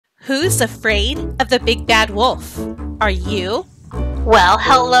Who's afraid of the big bad wolf? Are you? Well,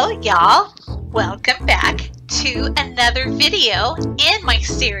 hello y'all. Welcome back to another video in my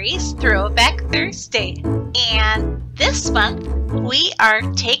series Throwback Thursday. And this month we are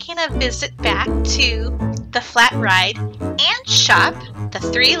taking a visit back to the flatride and shop, the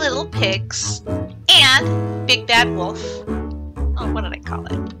Three Little Pigs, and Big Bad Wolf. Oh, what did I call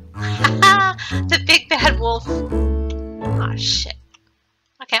it? The Big Bad Wolf. Oh shit.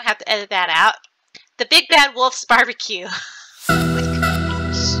 Okay, I have to edit that out. The Big Bad Wolf's Barbecue.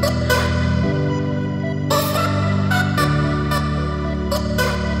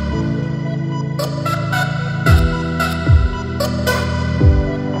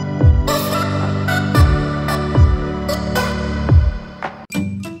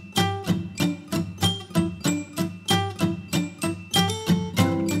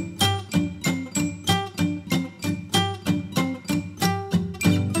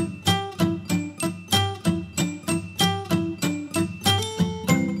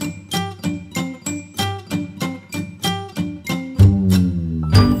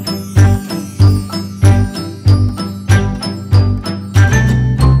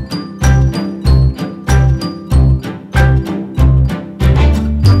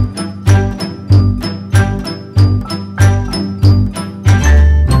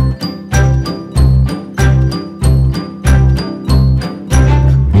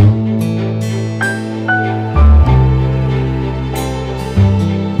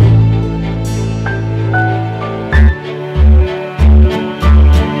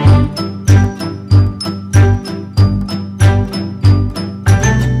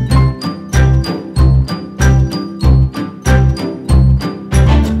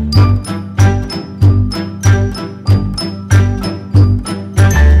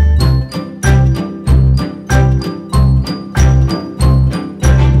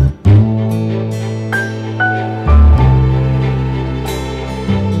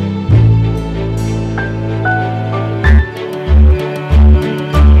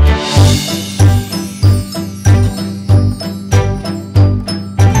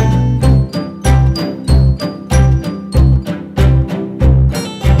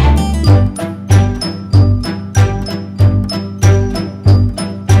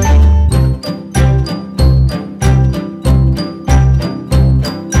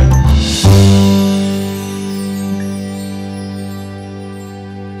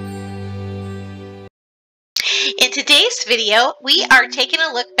 In today's video, we are taking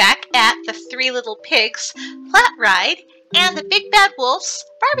a look back at the Three Little Pigs flatride and the Big Bad Wolf's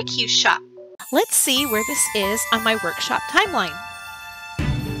barbecue shop. Let's see where this is on my workshop timeline.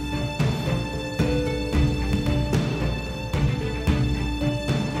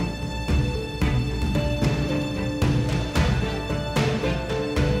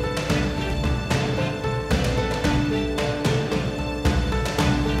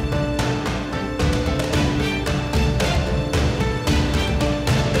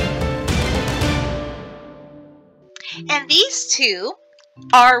 And these two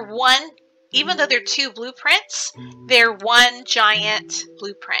are one, even though they're two blueprints, they're one giant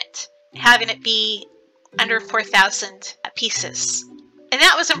blueprint, having it be under 4,000 pieces. And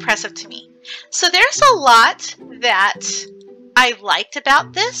that was impressive to me. So there's a lot that I liked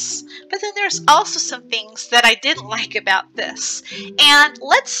about this, but then there's also some things that I didn't like about this. And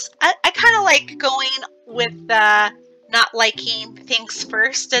I kind of like going with not liking things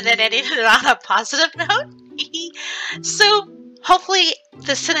first and then ending it on a positive note. So hopefully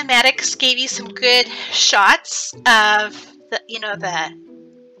the cinematics gave you some good shots of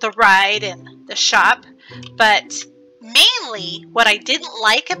the ride and the shop, but mainly what I didn't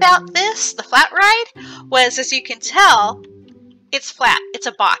like about this, the flat ride, was, as you can tell, it's flat. It's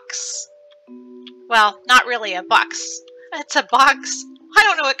a box. Well, not really a box. It's a box. I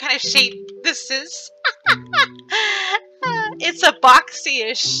don't know what kind of shape this is. It's a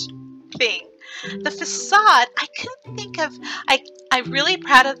boxy-ish thing. The facade, I couldn't think of, I'm really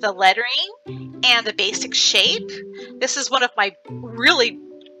proud of the lettering and the basic shape. This is one of my really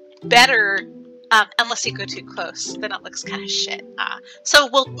better, unless you go too close, then it looks kind of shit. So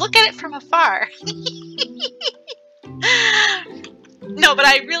we'll look at it from afar. No, but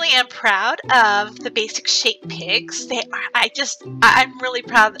I really am proud of the basic shape pigs. They are, I'm really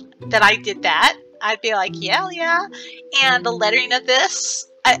proud that I did that. I'd be like, yeah. And the lettering of this,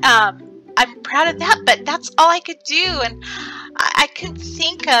 I'm proud of that, but that's all I could do, and I couldn't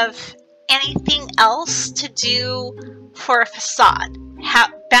think of anything else to do for a facade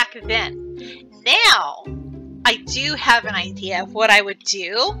back then. Now, I do have an idea of what I would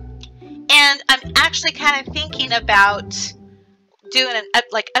do, and I'm actually kind of thinking about doing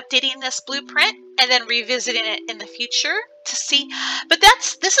updating this blueprint and then revisiting it in the future to see. But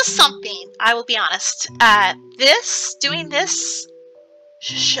this is something, I will be honest. Doing this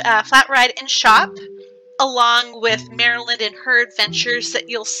flat ride in shop, along with Maryland and her adventures that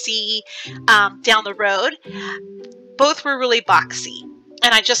you'll see down the road, both were really boxy.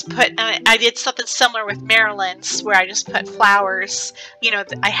 And I did something similar with Maryland's, where I just put flowers. You know,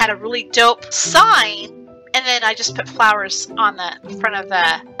 I had a really dope sign, and then I just put flowers on the front of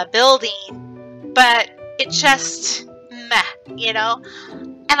the building. But it just, meh, you know?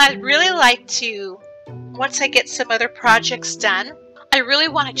 And I'd really like to, once I get some other projects done, I really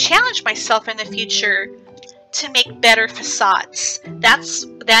want to challenge myself in the future to make better facades.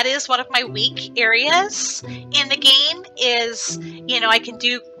 That is one of my weak areas in the game. Is, you know, I can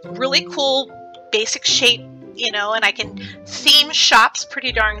do really cool basic shape, you know, and I can theme shops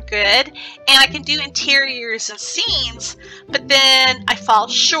pretty darn good, and I can do interiors and scenes, but then I fall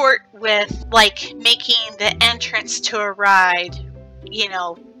short with like making the entrance to a ride, you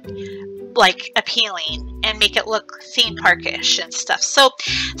know, like appealing and make it look theme parkish and stuff. So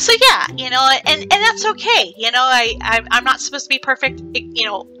yeah, you know, and that's okay. You know, I'm not supposed to be perfect, you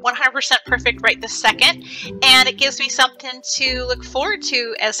know, 100% perfect right this second, and it gives me something to look forward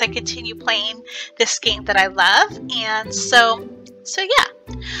to as I continue playing this game that I love. And so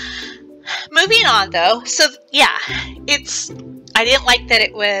yeah. Moving on though. So yeah, I didn't like that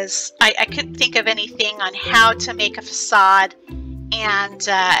it was, I couldn't think of anything on how to make a facade and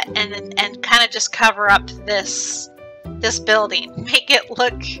kind of just cover up this building, make it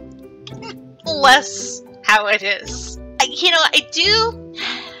look less how it is. You know, I do,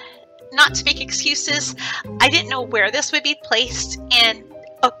 not to make excuses, I didn't know where this would be placed, and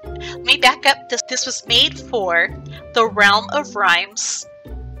let me back up. This was made for the Realm of Rhymes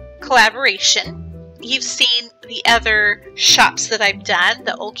collaboration. You've seen the other shops that I've done,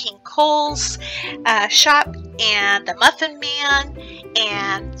 the Old King Cole's shop, and the Muffin Man,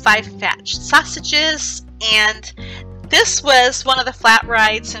 and 5 Fat Sausages, and this was one of the flat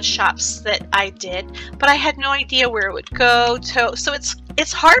rides and shops that I did, but I had no idea where it would go to. So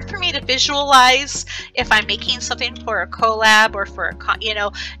it's hard for me to visualize if I'm making something for a collab or for a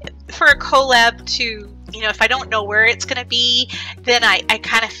for a collab to, you know, if I don't know where it's going to be, then I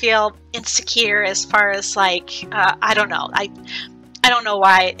kind of feel insecure as far as like, I don't know. I don't know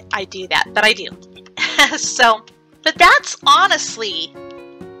why I do that, but I do. So, but that's honestly,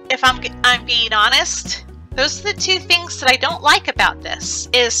 if I'm being honest, those are the two things that I don't like about this,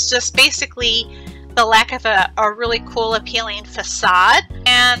 is just basically the lack of a really cool, appealing facade,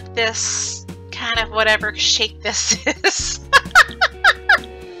 and this kind of whatever shape this is.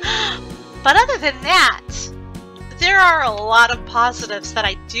 But other than that, there are a lot of positives that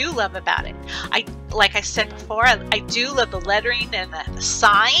I do love about it. Like I said before, I do love the lettering and the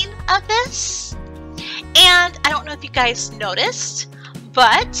sign of this. And I don't know if you guys noticed,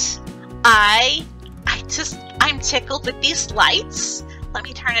 but I'm tickled with these lights. Let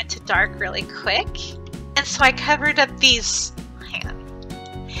me turn it to dark really quick. And so I covered up these, hang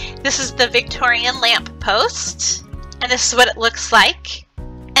on. This is the Victorian lamp post, and this is what it looks like.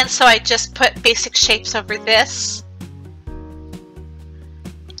 And so I just put basic shapes over this.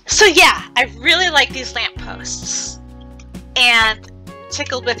 So yeah, I really like these lamp posts, and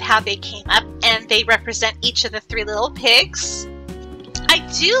tickled with how they came up, and they represent each of the 3 little pigs. I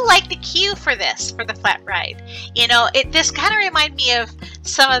do like the queue for this, for the flat ride. You know, this kind of reminded me of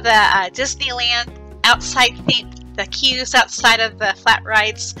some of the Disneyland outside the queues outside of the flat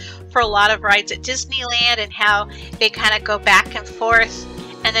rides for a lot of rides at Disneyland, and how they kind of go back and forth,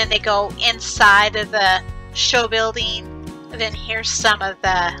 and then they go inside of the show building. And then here's some of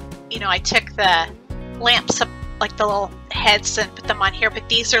the, you know, I took the lamps up, like the little heads, and put them on here, but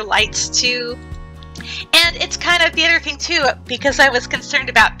these are lights too. And it's kind of the other thing too, because I was concerned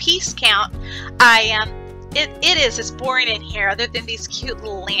about piece count. It's boring in here, other than these cute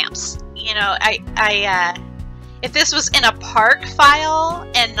little lamps. You know, if this was in a park file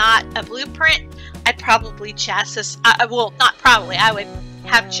and not a blueprint, I'd probably jazz this. Well, not probably. I would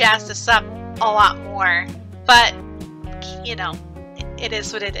have jazzed this up a lot more. But you know, it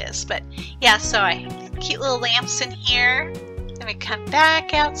is what it is. But yeah, so I cute little lamps in here. Then we come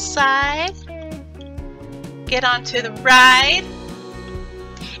back outside, get onto the ride,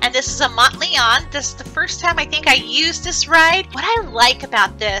 and this is a Montleon. This is the first time I think I used this ride. What I like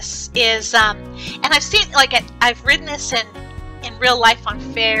about this is, and I've seen, like, I've ridden this in real life on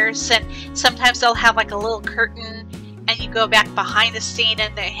fairs, and sometimes they'll have like a little curtain, and you go back behind the scene,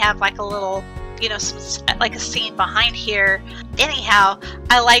 and they have like a little you know, like a scene behind here. Anyhow,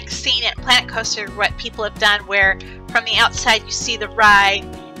 I like seeing it in Planet Coaster what people have done, where from the outside you see the ride,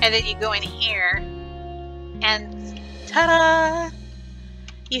 and then you go in here, and ta-da!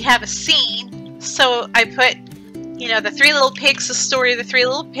 You have a scene. So I put, you know, the Three Little Pigs, the story of the Three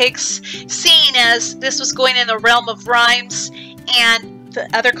Little Pigs, seeing as this was going in the realm of rhymes, and the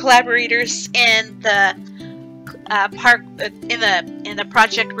other collaborators in the in the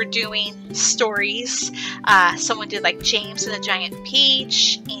project were doing stories. Someone did like James and the Giant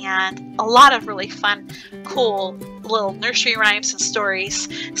Peach, and a lot of really fun, cool little nursery rhymes and stories.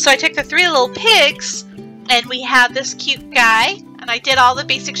 So I took the Three Little Pigs, and we have this cute guy, and I did all the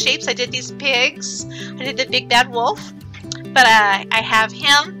basic shapes. I did these pigs, I did the big bad wolf, but I have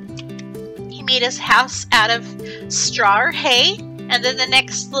him. He made his house out of straw or hay, and then the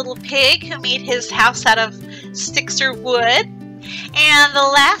next little pig who made his house out of sticks or wood, and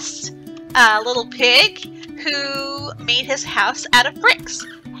the last little pig who made his house out of bricks.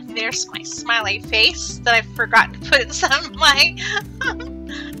 And there's my smiley face that I've forgotten to put in some of my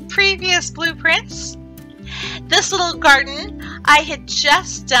previous blueprints. This little garden, I had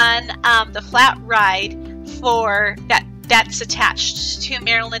just done the flat ride for that's attached to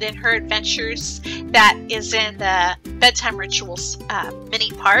Marilyn and Her Adventures, that is in the Bedtime Rituals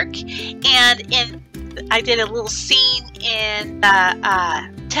mini park, and I did a little scene in the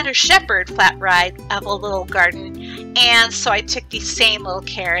Tender Shepherd flat ride of a little garden, and so I took these same little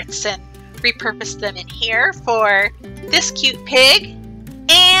carrots and repurposed them in here for this cute pig.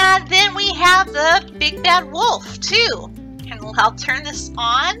 And then we have the big bad wolf too, and I'll turn this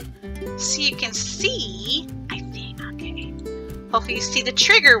on so you can see. I think, okay, hopefully you see the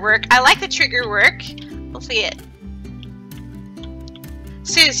trigger work. I like the trigger work. Hopefully as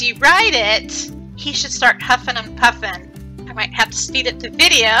soon as you ride it, he should start huffing and puffing. I might have to speed up the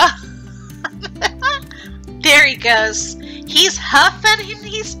video. There he goes. He's huffing and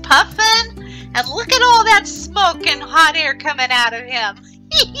he's puffing, and look at all that smoke and hot air coming out of him.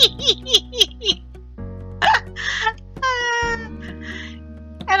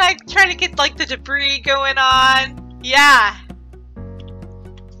 And I try to get like the debris going on. Yeah.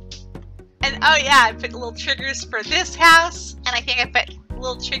 And oh yeah, I put little triggers for this house, and I think I put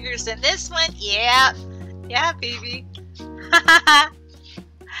little triggers in this one. Yeah. Yeah, baby.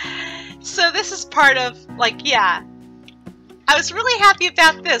 So this is part of, like, yeah. I was really happy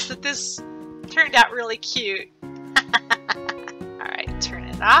about this, that this turned out really cute. Alright, turn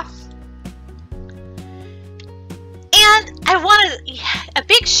it off. And I wanted a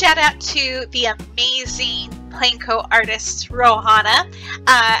big shout out to the amazing Planco artist, Rohana.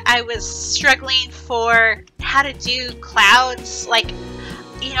 I was struggling for how to do clouds. Like,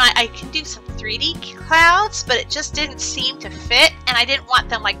 you know, I can do some 3D clouds, but it just didn't seem to fit, and I didn't want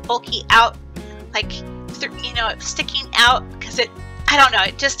them like bulky out, like, you know, sticking out, because I don't know,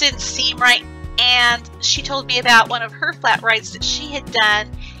 it just didn't seem right. And she told me about one of her flat rides that she had done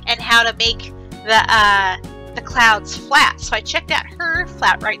and how to make the clouds flat. So I checked out her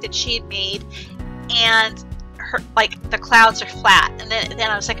flat ride that she had made, and her, like, the clouds are flat. And then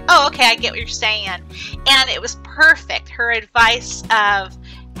I was like, oh, okay, I get what you're saying. And it was perfect. Her advice of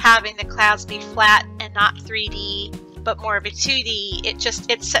having the clouds be flat and not 3D, but more of a 2D,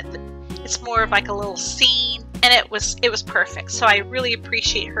 it's more of like a little scene, and it was perfect. So I really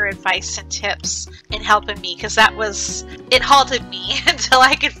appreciate her advice and tips in helping me, because it halted me until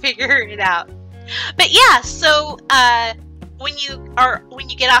I could figure it out. But yeah, so when you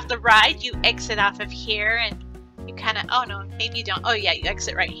get off the ride, you exit off of here, and you kind of, oh no, maybe you don't. Oh yeah, you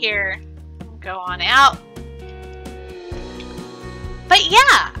exit right here, go on out. But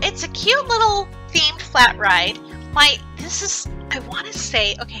yeah, it's a cute little themed flat ride. I want to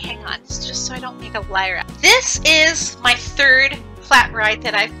say, okay, hang on, just so I don't make a liar out. This is my third flat ride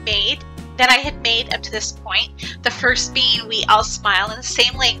that I've made, that I had made up to this point. The first being We All Smile in the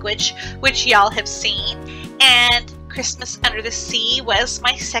Same Language, which y'all have seen. And Christmas Under the Sea was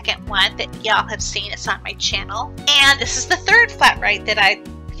my second one that y'all have seen. It's on my channel. And this is the third flat ride that I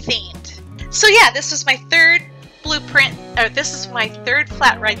themed. So yeah, this was my third blueprint, or this is my third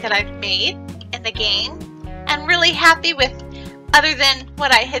flat ride that I've made in the game. I'm really happy with, other than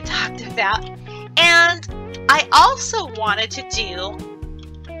what I had talked about. And I also wanted to do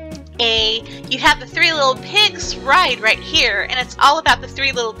you have the Three Little Pigs ride right here, and it's all about the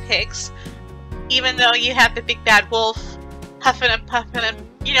Three Little Pigs, even though you have the big bad wolf huffing and puffing and,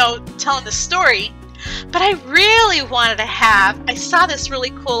 you know, telling the story. But I really wanted to I saw this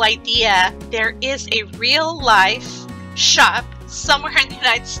really cool idea. There is a real life shop somewhere in the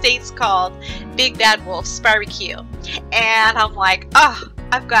United States called Big Bad Wolf's BBQ. And I'm like, oh,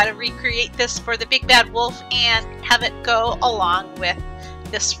 I've got to recreate this for the Big Bad Wolf and have it go along with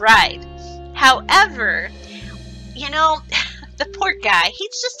this ride. However, you know, the poor guy,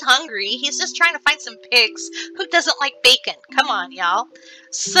 he's just hungry. He's just trying to find some pigs. Who doesn't like bacon? Come on, y'all.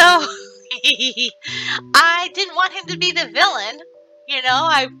 So, I didn't want him to be the villain. You know,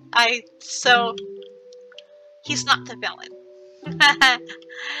 so, he's not the villain.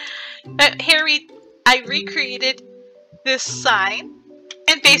 But here I recreated this sign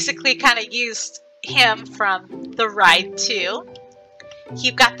and basically kind of used him from the ride too.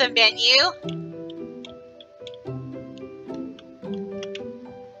 You've got the menu.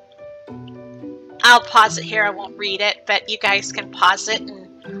 I'll pause it here. I won't read it, but you guys can pause it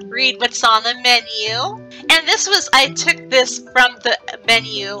and read what's on the menu. And this was, I took this from the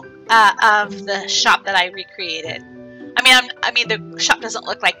menu of the shop that I recreated. I mean, the shop doesn't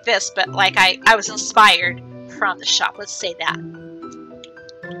look like this, but like I was inspired from the shop. Let's say that.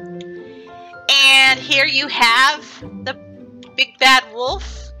 And here you have the Big Bad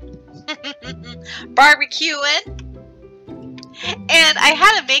Wolf barbecuing. And I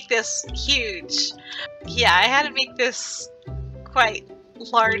had to make this huge. Yeah, I had to make this quite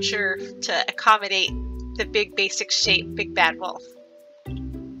larger to accommodate the big basic shape Big Bad Wolf.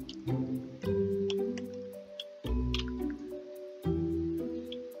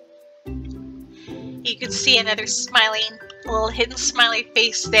 You can see another smiling, little hidden smiley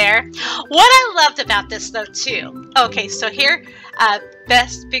face there. What I loved about this though too. Okay, so here,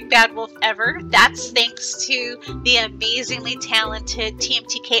 best Big Bad Wolf ever. That's thanks to the amazingly talented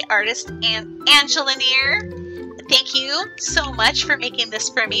TMTK artist and Angela Neer. Thank you so much for making this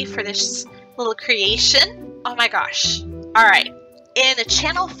for me for this little creation. Oh my gosh. All right. In the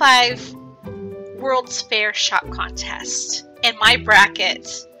Channel 5 World's Fair Shop Contest, in my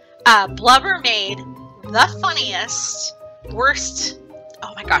bracket, Blubber made the funniest, worst,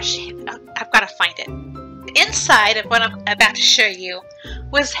 oh my gosh, I've got to find it. The inside of what I'm about to show you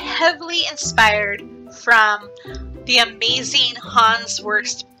was heavily inspired from the amazing Hans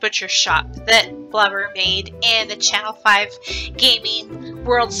Wurst Butcher Shop that Blubber made in the Channel 5 Gaming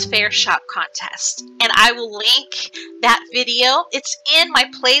World's Fair Shop Contest. And I will link that video. It's in my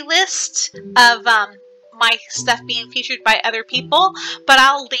playlist of my stuff being featured by other people, but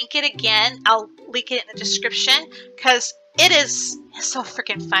I'll link it again. I'll link it in the description because it is so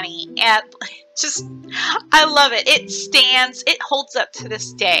freaking funny and just I love it. It holds up to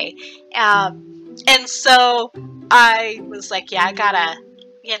this day. And so I was like, yeah, I gotta,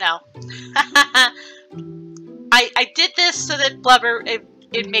 you know, I did this so that Blubber,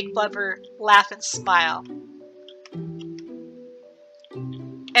 it'd make Blubber laugh and smile.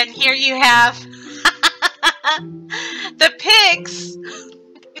 And here you have the pigs.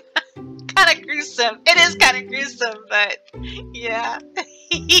 Kind of gruesome. It is kind of gruesome, but yeah.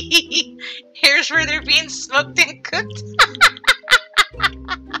 Here's where they're being smoked and cooked.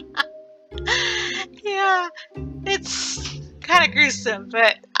 Yeah, it's kind of gruesome,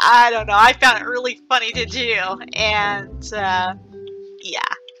 but I don't know. I found it really funny to do, and yeah.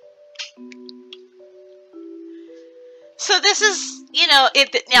 So this is, you know,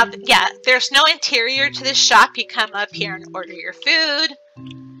 now, yeah, there's no interior to this shop. You come up here and order your food,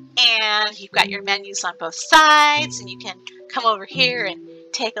 and you've got your menus on both sides, and you can come over here and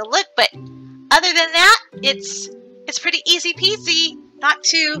take a look. But other than that, it's pretty easy peasy, not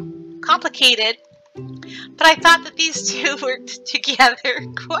too complicated. But I thought that these two worked together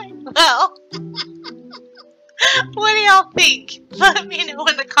quite well. What do y'all think? Let me know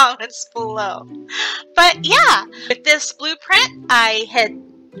in the comments below. But yeah, with this blueprint, I had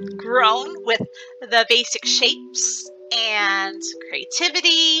grown with the basic shapes and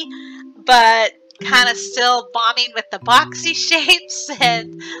creativity, but kind of still bombing with the boxy shapes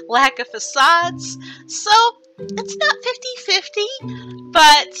and lack of facades. So it's not 50-50,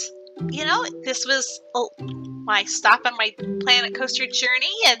 but you know, this was my stop on my Planet Coaster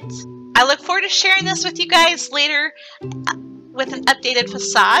journey, and I look forward to sharing this with you guys later with an updated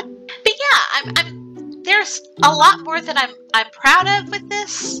facade. But yeah, there's a lot more that I'm proud of with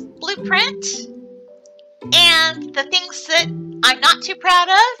this blueprint, and the things that I'm not too proud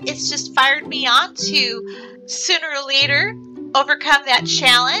of, it's just fired me on to sooner or later overcome that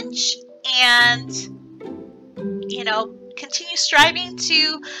challenge and, you know, continue striving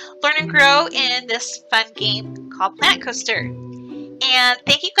to learn and grow in this fun game called Planet Coaster. And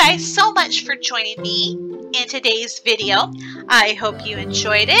thank you guys so much for joining me in today's video. I hope you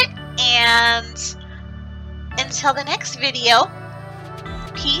enjoyed it, and until the next video,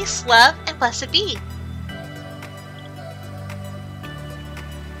 peace, love, and blessed be.